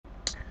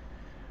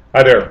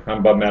Hi there,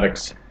 I'm Bob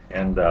Maddox,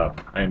 and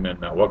I'm in.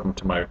 Welcome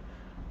to my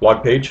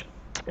blog page.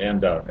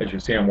 And as you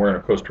see, I'm wearing a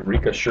Costa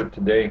Rica shirt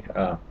today.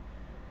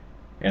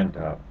 And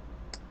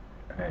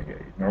I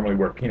normally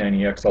wear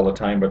P90X all the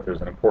time, but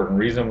there's an important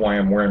reason why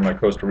I'm wearing my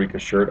Costa Rica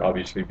shirt.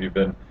 Obviously, if you've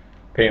been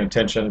paying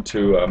attention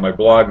to my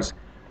blogs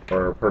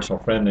or a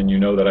personal friend, then you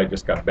know that I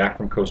just got back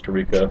from Costa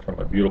Rica from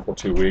a beautiful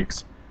 2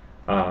 weeks.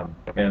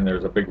 And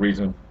there's a big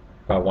reason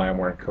why I'm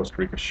wearing a Costa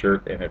Rica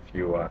shirt. And if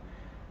you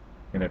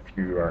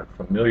are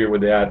familiar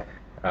with that,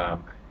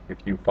 if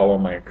you follow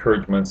my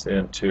encouragements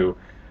into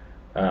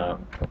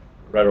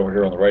right over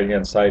here on the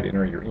right-hand side,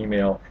 enter your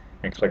email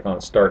and click on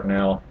Start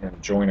Now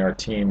and join our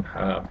team.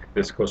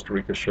 This Costa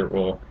Rica shirt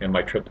and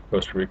my trip to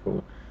Costa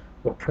Rica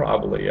will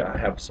probably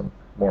have some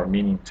more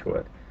meaning to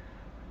it.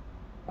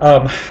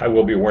 I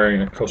will be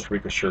wearing Costa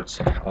Rica shirts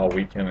all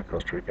weekend, a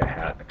Costa Rica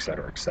hat,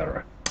 etc.,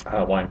 etc.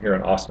 While I'm here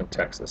in Austin,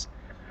 Texas.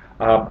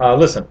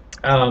 Listen.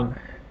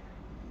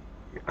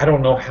 I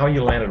don't know how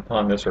you landed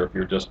upon this, or if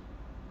you're just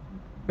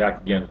back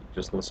again,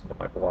 just listen to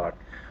my blog.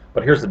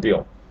 But here's the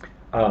deal.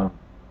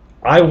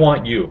 I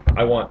want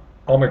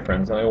all my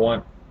friends, and I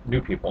want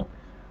new people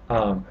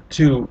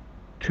to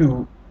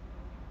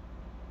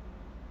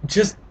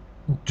just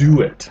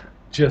do it.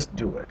 Just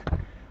do it.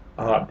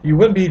 You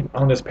wouldn't be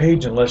on this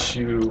page unless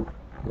you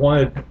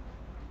wanted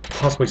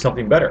possibly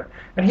something better.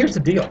 And here's the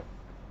deal.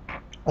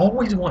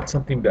 Always want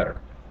something better.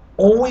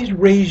 Always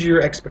raise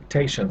your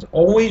expectations.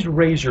 Always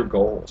raise your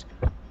goals.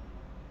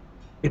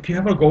 If you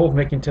have a goal of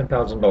making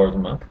 $10,000 a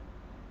month,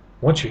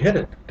 once you hit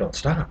it, don't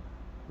stop.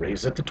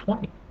 Raise it to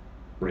 20.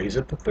 Raise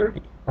it to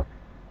 30.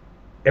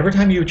 Every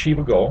time you achieve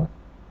a goal,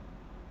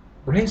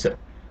 raise it.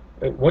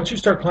 Once you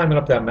start climbing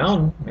up that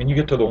mountain and you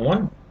get to the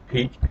one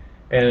peak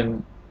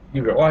and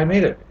you go, oh, I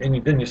made it,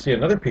 and then you see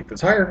another peak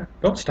that's higher,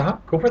 don't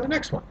stop. Go for the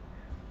next one.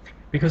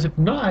 Because if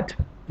not,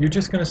 you're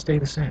just going to stay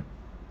the same.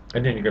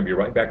 And then you're going to be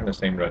right back in the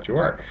same rut you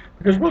are.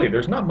 Because really,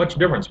 there's not much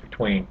difference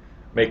between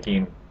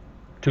making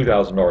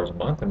 $2,000 a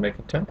month and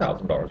making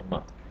 $10,000 a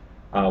month.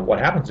 What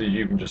happens is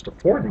you can just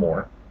afford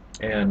more,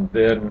 and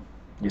then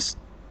you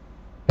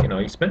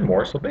spend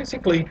more. So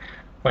basically,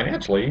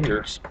 financially,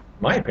 in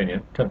my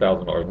opinion,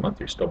 $10,000 a month,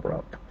 you're still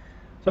broke.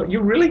 So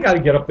you really got to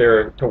get up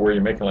there to where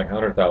you're making like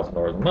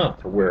 $100,000 a month,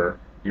 to where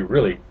you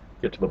really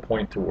get to the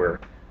point to where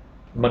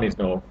money's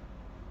no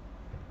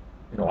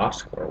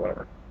obstacle or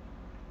whatever.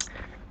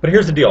 But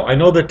here's the deal. I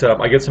know that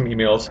I get some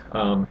emails,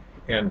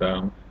 and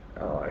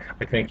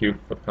I thank you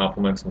for the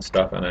compliments and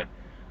stuff, and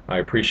I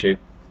appreciate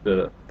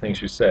the things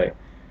you say.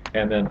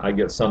 And then I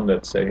get some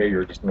that say, hey,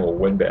 you're just a little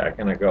windbag.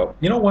 And I go,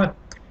 you know what?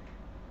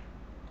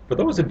 For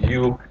those of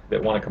you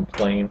that want to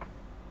complain,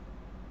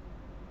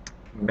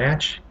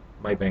 match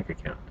my bank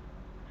account.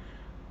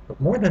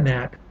 But more than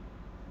that,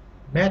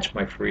 match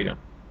my freedom.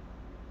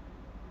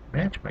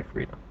 Match my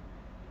freedom.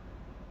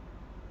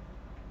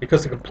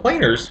 Because the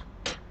complainers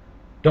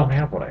don't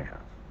have what I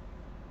have.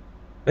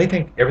 They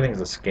think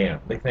everything's a scam.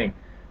 They think,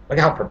 look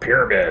out for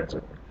pyramids.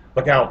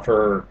 Look out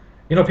for,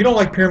 if you don't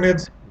like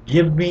pyramids,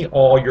 give me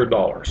all your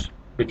dollars.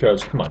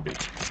 Because, come on, dude,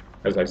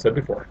 as I said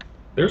before,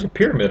 there's a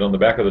pyramid on the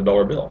back of the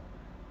dollar bill.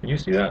 Can you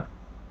see that?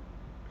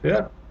 See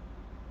that?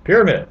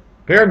 Pyramid.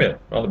 Pyramid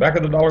on the back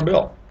of the dollar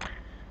bill.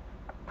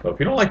 So if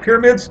you don't like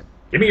pyramids,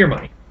 give me your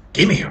money.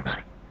 Give me your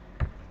money.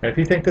 And if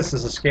you think this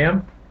is a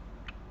scam,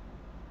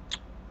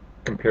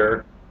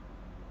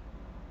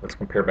 let's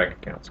compare bank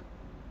accounts.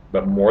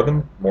 But more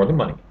than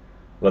money,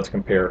 let's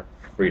compare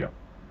freedom.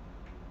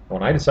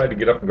 When I decided to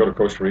get up and go to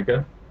Costa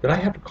Rica, did I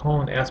have to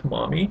call and ask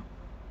mommy?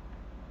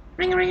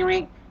 Ring, ring,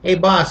 ring. Hey,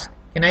 boss,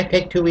 can I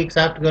take 2 weeks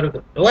off to go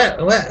to... What?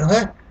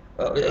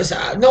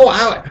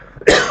 No,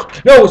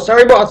 no,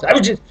 sorry, boss. I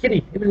was just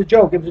kidding. It was a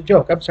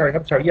joke. I'm sorry.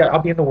 Yeah, I'll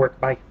be in the work.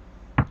 Bye.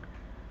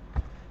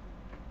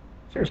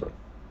 Seriously.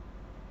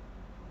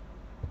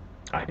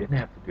 I didn't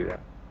have to do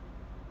that.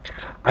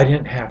 I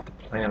didn't have to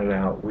plan it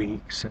out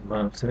weeks and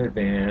months in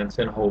advance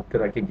and hope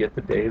that I could get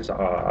the days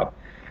off.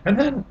 And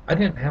then I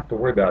didn't have to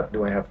worry about,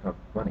 do I have enough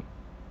money?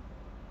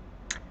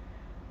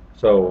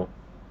 So,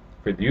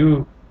 for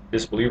you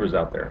disbelievers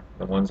out there,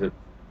 the ones that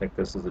think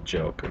this is a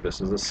joke or this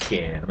is a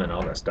scam and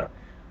all that stuff,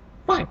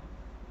 fine.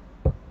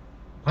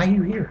 Why are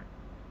you here?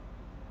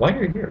 Why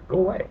are you here? Go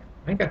away.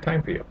 I ain't got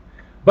time for you.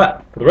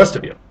 But for the rest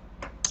of you,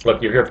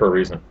 look, you're here for a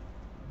reason.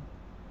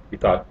 You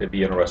thought it'd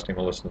be interesting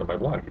to listen to my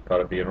blog. You thought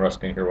it'd be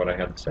interesting to hear what I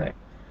had to say.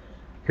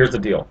 Here's the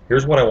deal.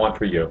 Here's what I want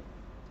for you,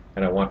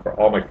 and I want for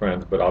all my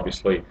friends, but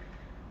obviously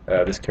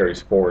this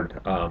carries forward.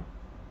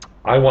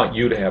 I want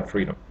you to have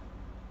freedom.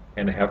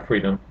 And to have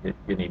freedom,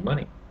 you need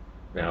money.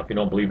 Now, if you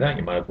don't believe that,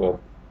 you might as well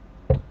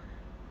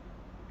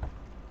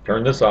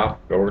turn this off,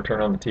 go over,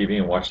 turn on the TV,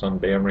 and watch some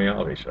damn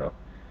reality show.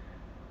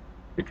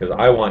 Because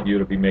I want you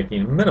to be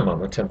making a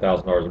minimum of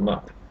 $10,000 a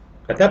month.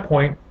 At that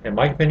point, in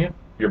my opinion,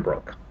 you're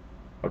broke.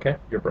 Okay?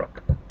 You're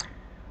broke.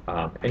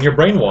 And you're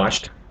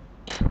brainwashed,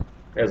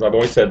 as I've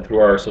always said, through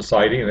our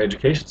society and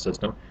education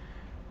system,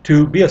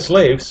 to be a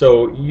slave,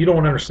 so you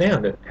don't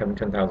understand that having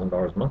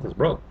 $10,000 a month is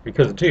broke.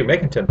 Because until you're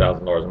making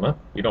 $10,000 a month,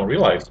 you don't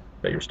realize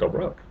that you're still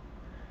broke.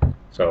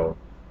 So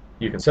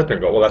you can sit there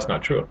and go, well, that's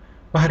not true.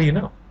 Well, how do you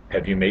know?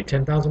 Have you made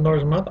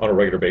 $10,000 a month on a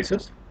regular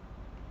basis?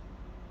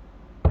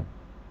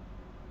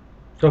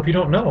 So if you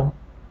don't know,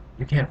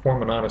 you can't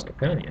form an honest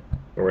opinion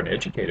or an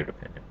educated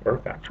opinion or a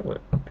factual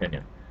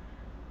opinion.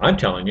 I'm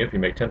telling you, if you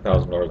make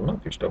 $10,000 a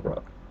month, you're still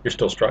broke. You're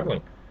still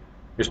struggling.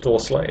 You're still a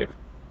slave.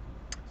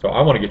 So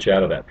I want to get you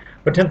out of that.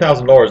 But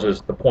 $10,000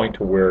 is the point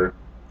to where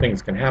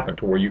things can happen,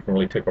 to where you can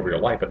really take over your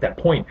life. At that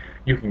point,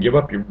 you can give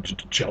up your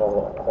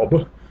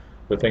job,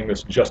 the thing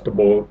that's just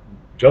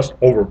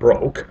over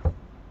broke.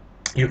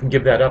 You can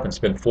give that up and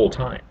spend full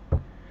time.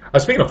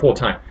 Speaking of full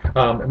time,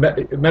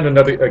 met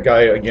another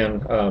guy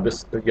again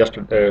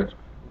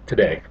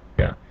today,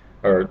 yeah,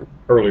 or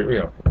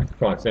earlier,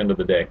 it's the end of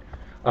the day.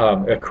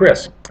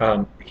 Chris,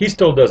 he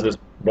still does this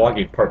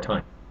blogging part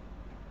time.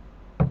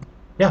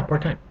 Yeah,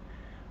 part time.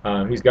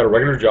 He's got a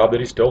regular job that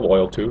he's still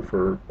loyal to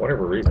for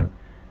whatever reason.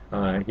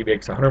 He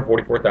makes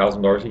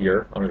 $144,000 a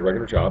year on his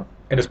regular job,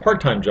 and his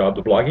part-time job,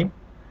 the blogging,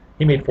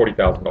 he made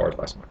 $40,000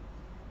 last month.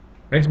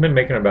 And he's been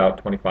making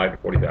about $25,000 to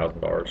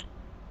 $40,000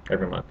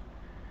 every month,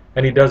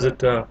 and he does it.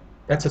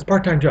 That's his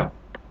part-time job.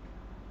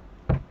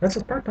 That's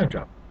his part-time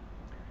job.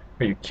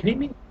 Are you kidding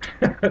me?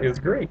 It's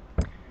great.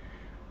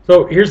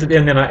 So here's the,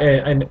 and then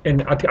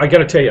I got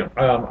to tell you,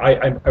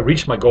 I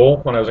reached my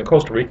goal when I was in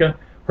Costa Rica.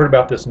 Heard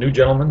about this new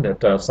gentleman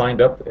that signed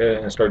up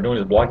and started doing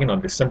his blogging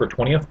on December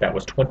 20th. That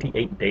was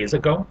 28 days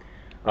ago.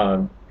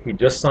 He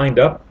just signed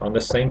up on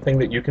this same thing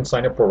that you can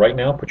sign up for right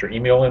now. Put your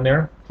email in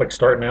there. Click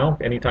Start Now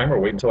anytime, or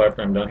wait until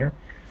after I'm done here.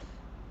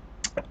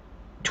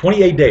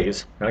 28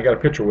 days. And I got a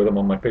picture with him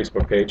on my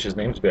Facebook page. His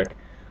name's Vic.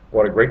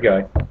 What a great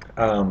guy.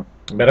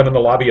 Met him in the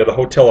lobby of the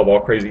hotel of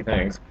all crazy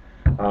things.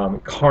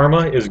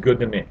 Karma is good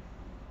to me.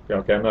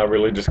 Okay, I'm not a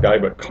religious guy,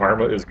 but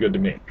karma is good to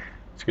me.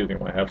 Excuse me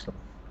when I have some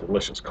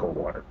delicious cold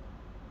water.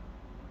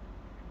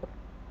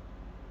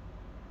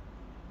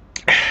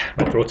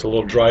 My throat's a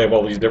little dry of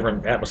all these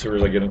different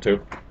atmospheres I get into.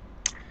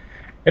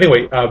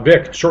 Anyway,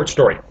 Vic, short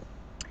story.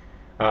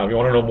 If you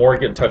want to know more,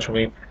 get in touch with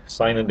me.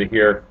 Sign into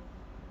here.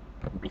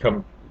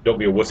 Don't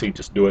be a wussy,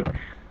 just do it.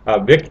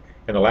 Vic,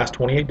 in the last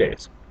 28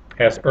 days,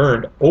 has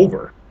earned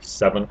over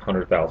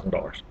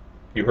 $700,000.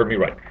 You heard me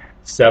right.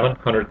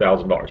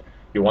 $700,000.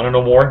 You want to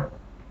know more?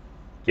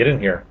 Get in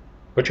here.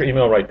 Put your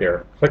email right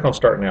there. Click on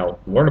Start Now.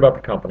 Learn about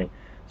the company.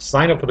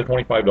 Sign up for the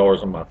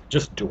 $25 a month.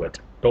 Just do it.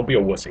 Don't be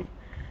a wussy.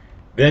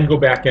 Then go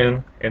back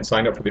in and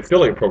sign up for the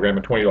affiliate program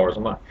at $20 a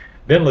month.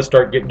 Then let's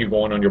start getting you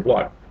going on your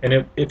blog.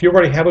 And if you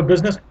already have a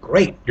business,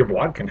 great. Your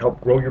blog can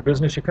help grow your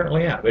business you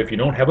currently have. If you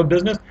don't have a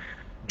business,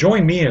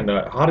 join me in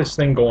the hottest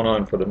thing going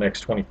on for the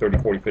next 20, 30,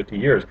 40, 50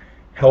 years,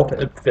 health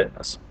and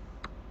fitness.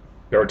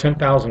 There are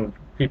 10,000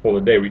 people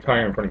a day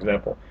retiring, for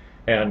example,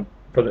 and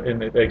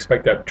they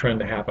expect that trend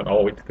to happen all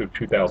the way through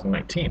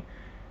 2019.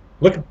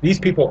 Look, these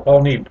people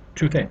all need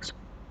two things.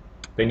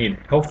 They need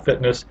health,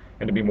 fitness,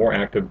 and to be more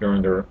active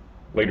during their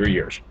later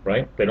years,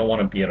 right? They don't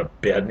want to be in a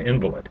bed and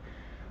invalid.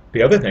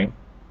 The other thing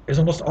is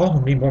almost all of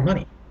them need more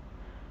money.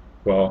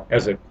 Well,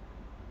 as a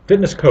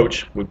fitness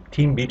coach with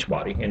Team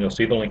Beachbody, and you'll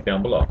see the link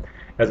down below,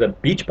 as a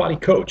Beachbody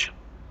coach,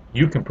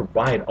 you can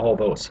provide all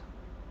those.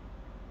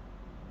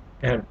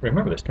 And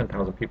remember, there's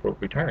 10,000 people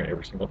retiring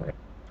every single day,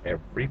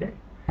 every day.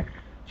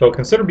 So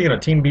consider being a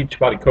Team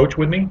Beachbody coach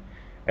with me,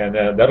 and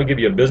that'll give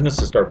you a business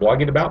to start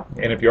blogging about.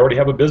 And if you already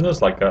have a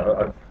business, like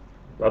a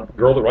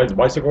girl that rides a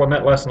bicycle I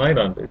met last night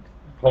on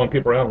hauling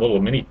people around, a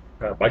little mini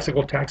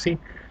bicycle taxi.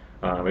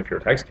 If you're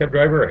a taxi cab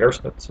driver, a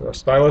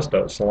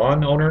hairstylist, a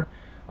salon owner,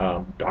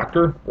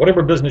 doctor,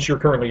 whatever business you're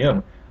currently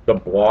in, the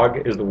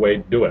blog is the way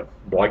to do it.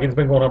 Blogging's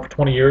been going on for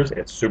 20 years.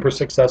 It's super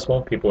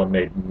successful. People have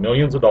made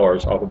millions of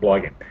dollars off of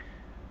blogging.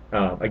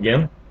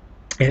 Again,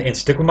 and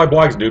stick with my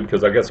blogs, dude,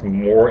 because I've got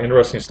some more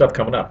interesting stuff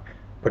coming up.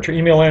 Put your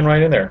email in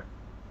right in there.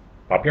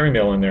 Pop your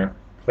email in there.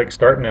 Click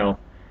Start Now.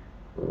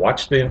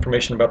 Watch the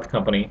information about the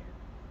company.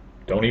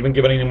 Don't even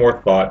give it any more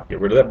thought.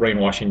 Get rid of that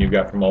brainwashing you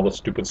got from all the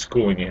stupid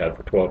schooling you had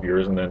for 12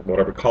 years and then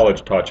whatever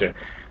college taught you.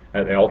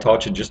 And they all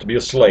taught you just to be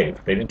a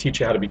slave. They didn't teach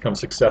you how to become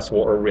successful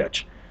or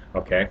rich.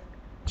 Okay?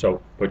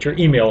 So put your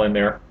email in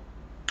there.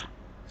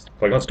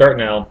 Click on Start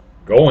Now.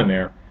 Go in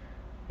there.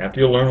 After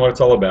you learn what it's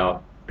all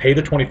about, pay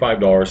the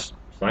 $25.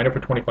 Sign up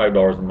for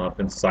 $25 a month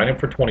and sign up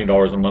for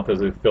 $20 a month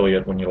as an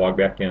affiliate when you log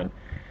back in.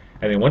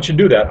 And then once you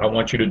do that, I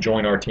want you to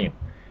join our team.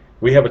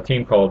 We have a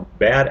team called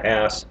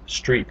Badass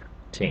Street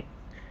Team.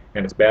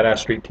 And it's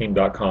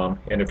badassstreetteam.com.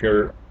 And if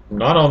you're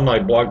not on my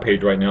blog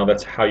page right now,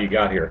 that's how you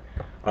got here.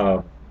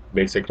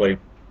 Basically,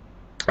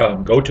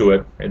 go to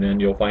it, and then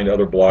you'll find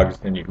other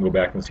blogs, and you can go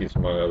back and see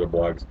some other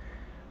blogs.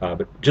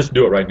 But just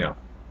do it right now.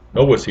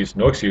 No wussies,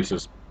 no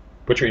excuses.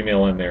 Put your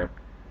email in there,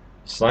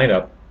 sign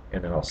up,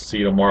 and then I'll see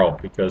you tomorrow,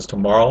 because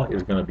tomorrow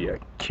is going to be a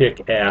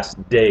kick-ass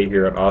day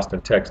here in Austin,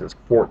 Texas.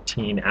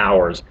 14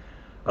 hours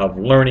of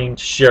learning,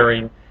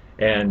 sharing,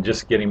 and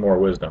just getting more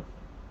wisdom.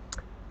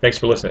 Thanks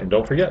for listening. And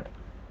don't forget,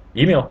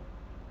 email.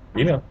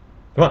 Come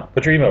on,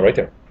 put your email right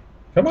there.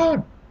 Come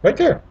on, right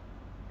there.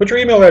 Put your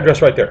email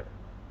address right there.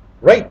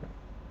 Right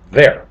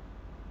there.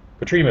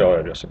 Put your email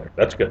address in there.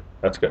 That's good.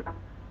 That's good.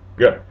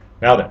 Good.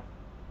 Now then,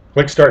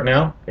 Click start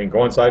now and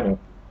go inside and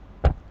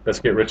let's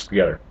get rich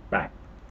together. Bye.